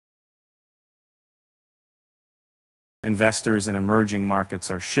Investors in emerging markets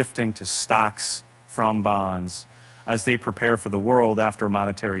are shifting to stocks from bonds as they prepare for the world after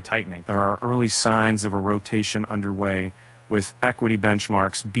monetary tightening. There are early signs of a rotation underway, with equity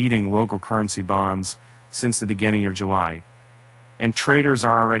benchmarks beating local currency bonds since the beginning of July. And traders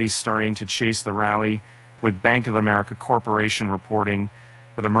are already starting to chase the rally, with Bank of America Corporation reporting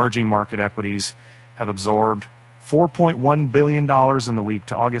that emerging market equities have absorbed $4.1 billion in the week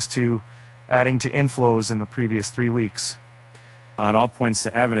to August 2, adding to inflows in the previous 3 weeks. It all points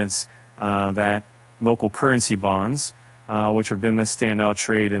to evidence that local currency bonds, which have been the standout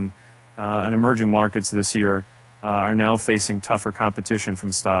trade in emerging markets this year, are now facing tougher competition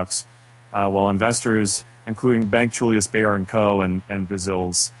from stocks, while investors, including Bank Julius Baer and Co. and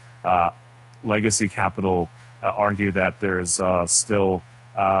Brazil's Legacy Capital, argue that there's still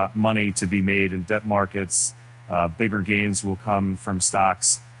money to be made in debt markets. Bigger gains will come from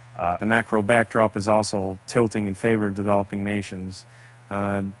stocks. The macro backdrop is also tilting in favor of developing nations.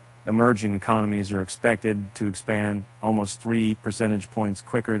 Emerging economies are expected to expand almost 3 percentage points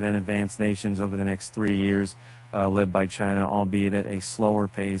quicker than advanced nations over the next 3 years, led by China, albeit at a slower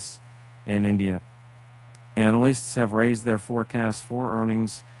pace in India. Analysts have raised their forecast for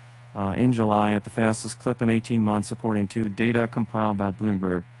earnings in July at the fastest clip in 18 months, according to data compiled by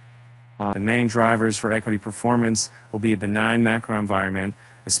Bloomberg. The main drivers for equity performance will be a benign macro environment,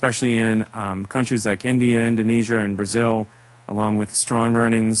 especially in countries like India, Indonesia, and Brazil, along with strong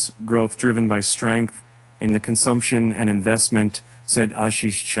earnings growth driven by strength in the consumption and investment, said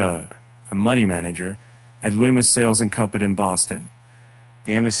Ashish Chugh, a money manager at Loomis Sales & Company in Boston.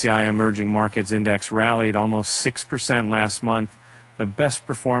 The MSCI Emerging Markets Index rallied almost 6% last month, the best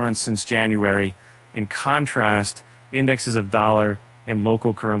performance since January. In contrast, indexes of dollar and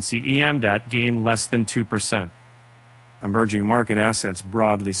local currency EM gained less than 2%. Emerging market assets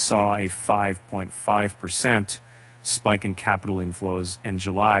broadly saw a 5.5% spike in capital inflows in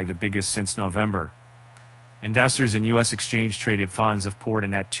July, the biggest since November. Investors in U.S. exchange-traded funds have poured a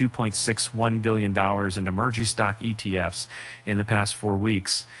net $2.61 billion in emerging stock ETFs in the past 4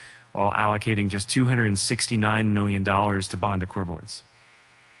 weeks, while allocating just $269 million to bond equivalents.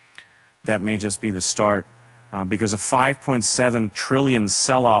 That may just be the start, because a $5.7 trillion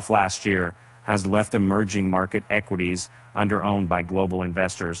sell-off last year has left emerging market equities underowned by global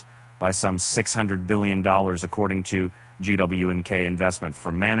investors by some $600 billion, according to GW&K Investment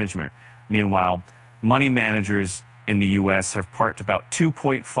for Management. Meanwhile, money managers in the U.S. have parked about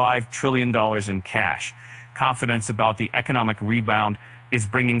 $2.5 trillion in cash. Confidence about the economic rebound is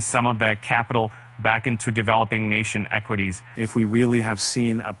bringing some of that capital back into developing nation equities. If we really have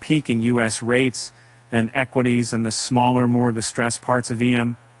seen a peak in U.S. rates, then equities in the smaller, more distressed parts of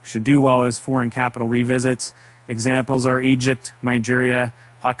EM should do well as foreign capital revisits. Examples are Egypt, Nigeria,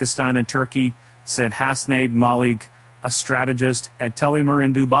 Pakistan, and Turkey, said Hasnaid Malik, a strategist at Telemur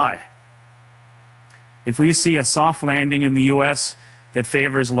in Dubai. If we see a soft landing in the U.S. that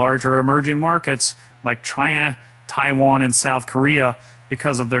favors larger emerging markets like China, Taiwan, and South Korea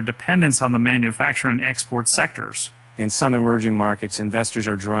because of their dependence on the manufacturing and export sectors. In some emerging markets, investors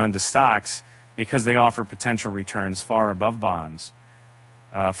are drawn to stocks because they offer potential returns far above bonds.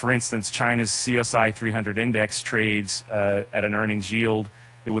 For instance, China's CSI 300 index trades at an earnings yield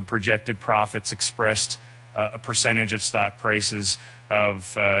that would projected profits expressed a percentage of stock prices of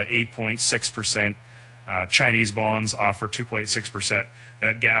 8.6%. Chinese bonds offer 2.6%.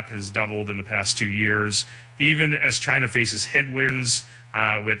 That gap has doubled in the past 2 years. Even as China faces headwinds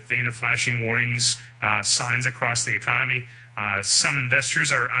with data flashing warnings, signs across the economy, some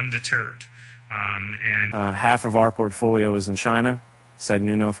investors are undeterred. Half of our portfolio is in China, said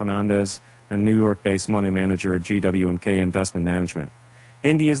Nuno Fernandez, a New York-based money manager at GW&K Investment Management.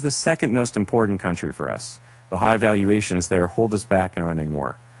 India is the second most important country for us. The high valuations there hold us back in earning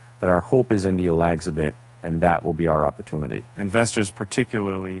more. But our hope is India lags a bit, and that will be our opportunity. Investors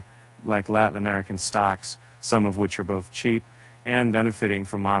particularly like Latin American stocks, some of which are both cheap and benefiting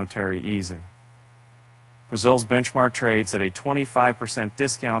from monetary easing. Brazil's benchmark trades at a 25%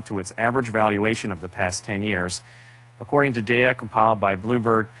 discount to its average valuation of the past 10 years, according to data compiled by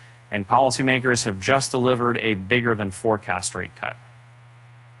Bloomberg, and policymakers have just delivered a bigger than forecast rate cut.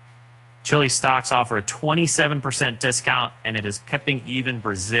 Chile stocks offer a 27% discount, and it is keeping even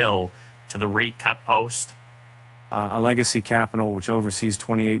Brazil to the rate cut post. A Legacy Capital, which oversees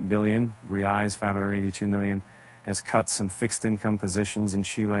 28 billion, reais, 582 million, has cut some fixed income positions in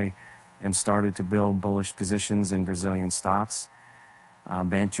Chile and started to build bullish positions in Brazilian stocks.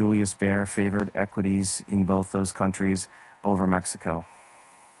 Bank Julius Baer favored equities in both those countries over Mexico.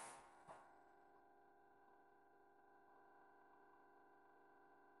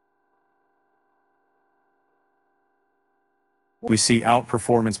 We see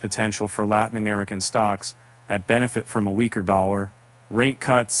outperformance potential for Latin American stocks that benefit from a weaker dollar, rate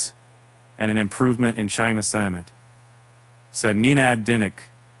cuts, and an improvement in China sentiment, said Ninad Dinik,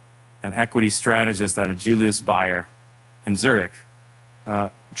 an equity strategist at Julius Baer in Zurich.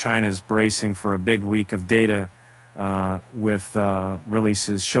 China is bracing for a big week of data with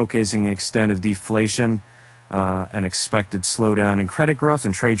releases showcasing the extent of deflation, an expected slowdown in credit growth,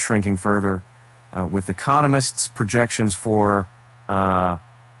 and trade shrinking further, with economists' projections for a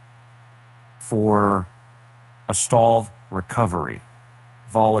stalled recovery.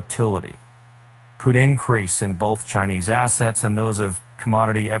 Volatility could increase in both Chinese assets and those of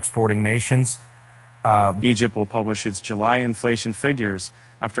commodity exporting nations. Egypt will publish its July inflation figures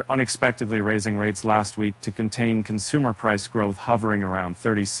after unexpectedly raising rates last week to contain consumer price growth hovering around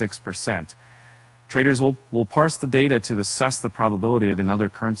 36%. Traders will parse the data to assess the probability of another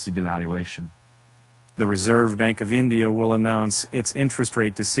currency devaluation. The Reserve Bank of India will announce its interest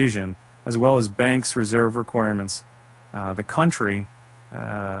rate decision, as well as banks' reserve requirements. The country,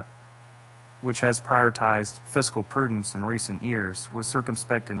 which has prioritized fiscal prudence in recent years, was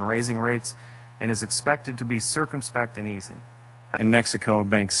circumspect in raising rates and is expected to be circumspect in easing. In Mexico,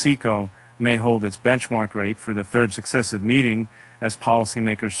 Banxico may hold its benchmark rate for the third successive meeting as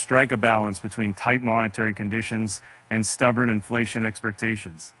policymakers strike a balance between tight monetary conditions and stubborn inflation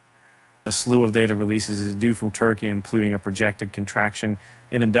expectations. A slew of data releases is due from Turkey, including a projected contraction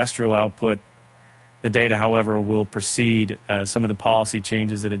in industrial output. The data, however, will precede some of the policy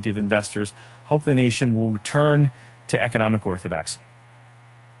changes that it did investors hope the nation will return to economic orthodoxy.